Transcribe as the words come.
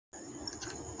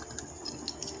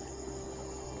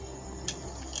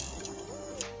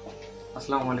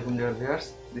Assalamualaikum dear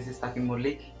viewers, this is TAKIM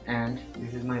and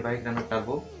this is my bike Runner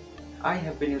Turbo. I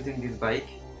have been using this bike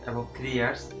about 3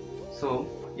 years, so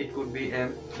it could be a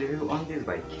review on this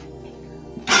bike.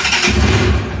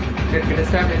 Let's get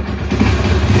started.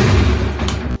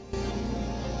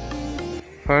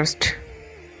 First,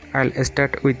 I'll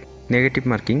start with negative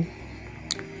marking.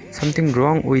 Something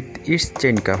wrong with its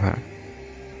chain cover.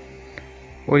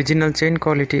 Original chain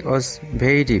quality was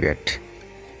very bad.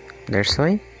 That's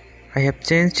why I have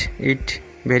changed it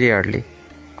very early.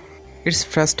 It's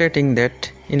frustrating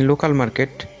that in local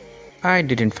market I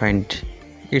didn't find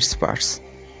its parts,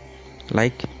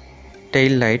 like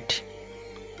tail light.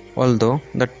 Although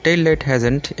the tail light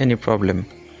hasn't any problem,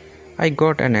 I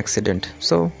got an accident,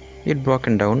 so it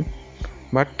broken down.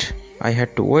 But I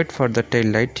had to wait for the tail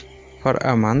light for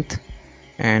a month,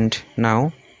 and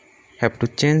now have to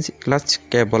change clutch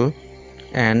cable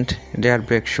and rear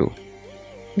brake shoe.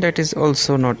 That is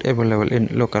also not available in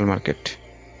local market.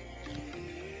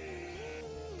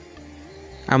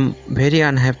 I'm very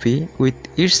unhappy with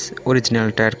its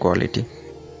original tire quality.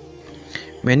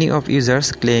 Many of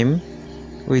users claim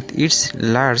with its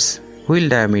large wheel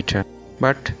diameter,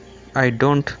 but I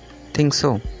don't think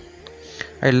so.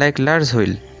 I like large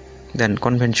wheel than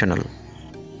conventional.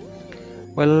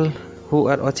 Well, who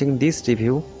are watching this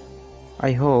review,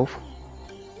 I hope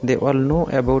they all know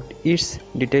about its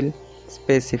detail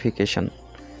specification,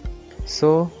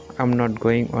 so I'm not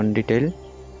going on detail,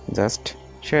 just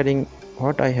sharing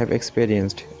what I have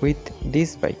experienced with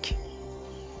this bike.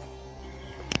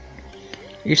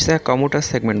 It's a commuter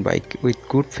segment bike with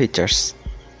good features.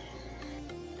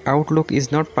 Outlook is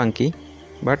not punky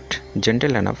but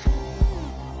gentle enough.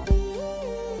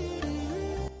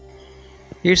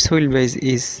 Its wheelbase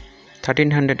is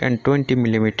 1320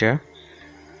 mm,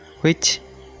 which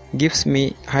gives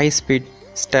me high speed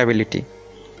stability,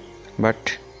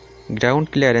 but ground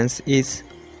clearance is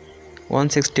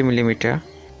 160 mm.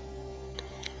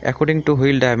 According to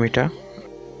wheel diameter,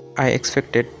 I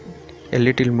expected a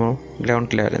little more ground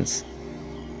clearance.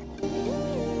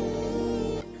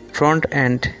 Front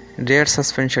and rear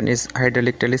suspension is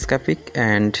hydraulic telescopic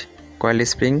and coil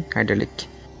spring hydraulic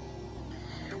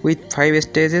with 5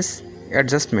 stages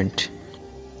adjustment,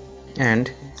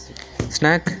 and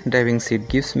snug driving seat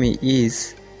gives me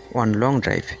ease on long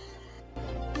drive.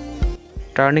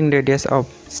 Turning radius of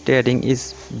steering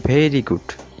is very good,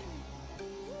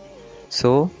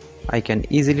 so I can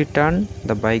easily turn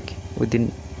the bike within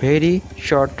very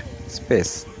short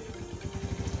space.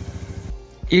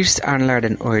 Its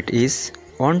unladen weight is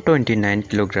 129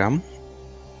 kg,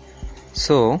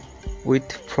 so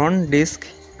with front disc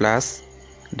plus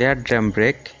rear drum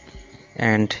brake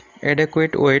and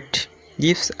adequate weight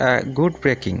gives a good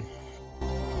braking.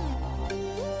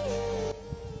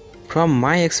 From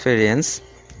my experience,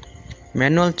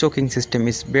 manual choking system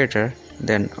is better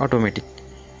than automatic.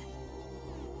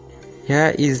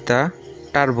 Here is the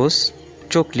turbo's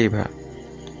choke lever.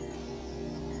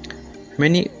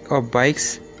 Many of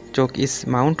bikes choke is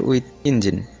mounted with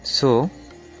engine, so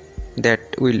that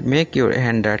will make your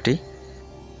hand dirty.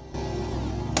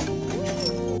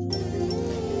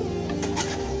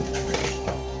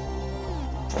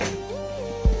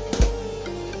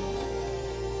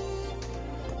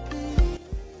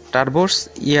 Turbo's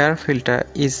air filter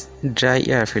is dry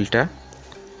air filter,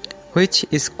 which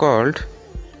is called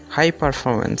high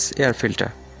performance air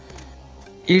filter.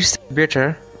 It's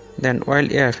better than oil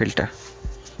air filter.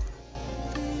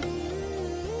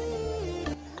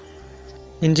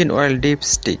 Engine oil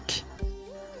dipstick.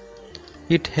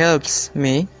 It helps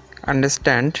me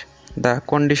understand the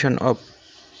condition of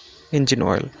engine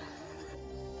oil.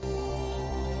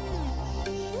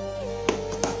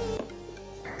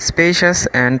 Spacious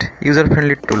and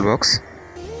user-friendly toolbox.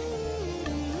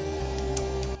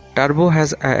 Turbo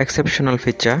has an exceptional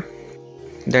feature,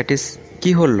 that is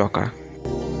keyhole locker.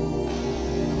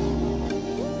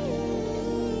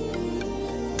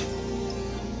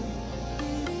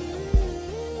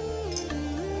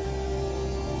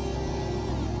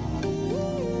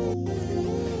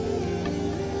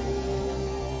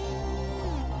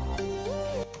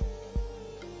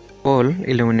 All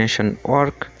illumination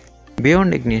work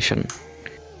beyond ignition.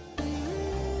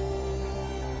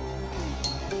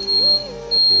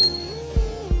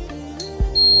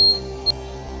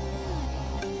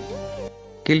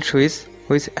 Kill switch,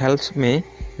 which helps me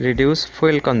reduce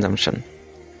fuel consumption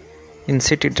in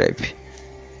city drive.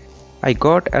 I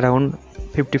got around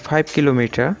 55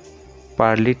 km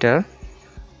per liter,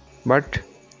 but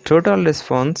throttle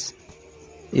response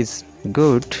is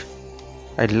good.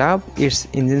 I love its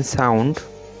engine sound.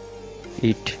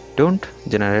 It don't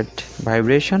generate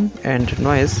vibration and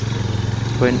noise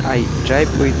when I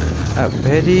drive with a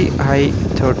very high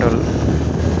throttle,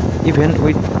 even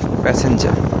with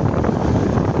passenger.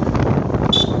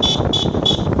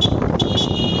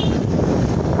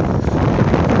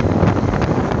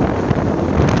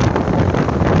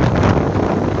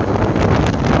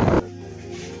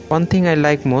 One thing I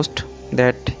like most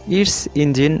that its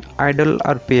engine idle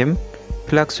RPM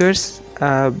fluctuates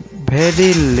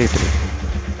very little.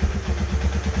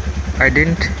 I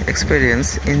didn't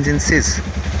experience engine seize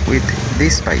with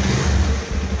this bike.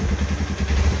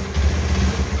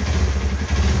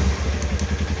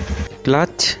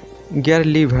 Clutch, gear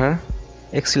lever,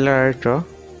 accelerator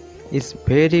is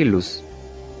very loose,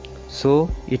 so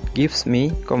it gives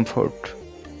me comfort.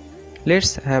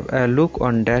 Let's have a look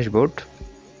on dashboard.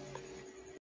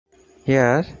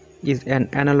 Here is an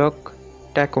analog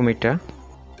tachometer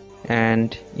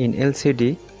and in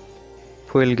LCD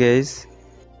fuel gauge,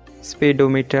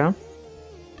 speedometer,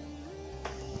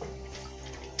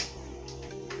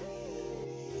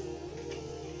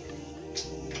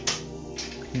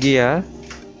 gear,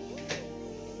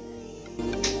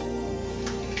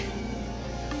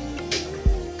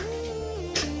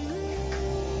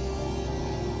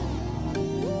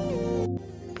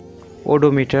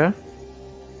 odometer,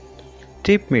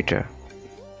 trip meter.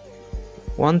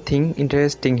 One thing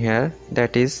interesting here,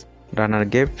 that is runner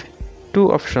gave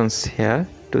two options here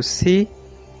to see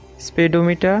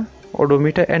speedometer,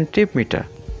 odometer and trip meter,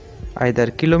 either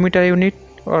kilometer unit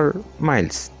or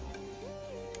miles,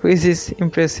 which is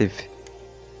impressive.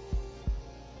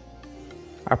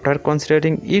 After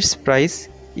considering its price,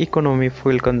 economy,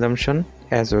 fuel consumption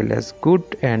as well as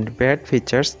good and bad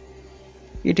features,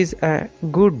 it is a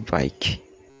good bike.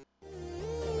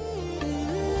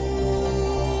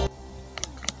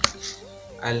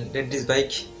 I'll rate this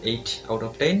bike 8 out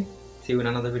of 10. See you in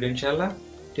another video inshallah.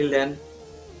 Till then,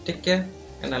 take care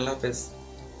and Allah Hafiz.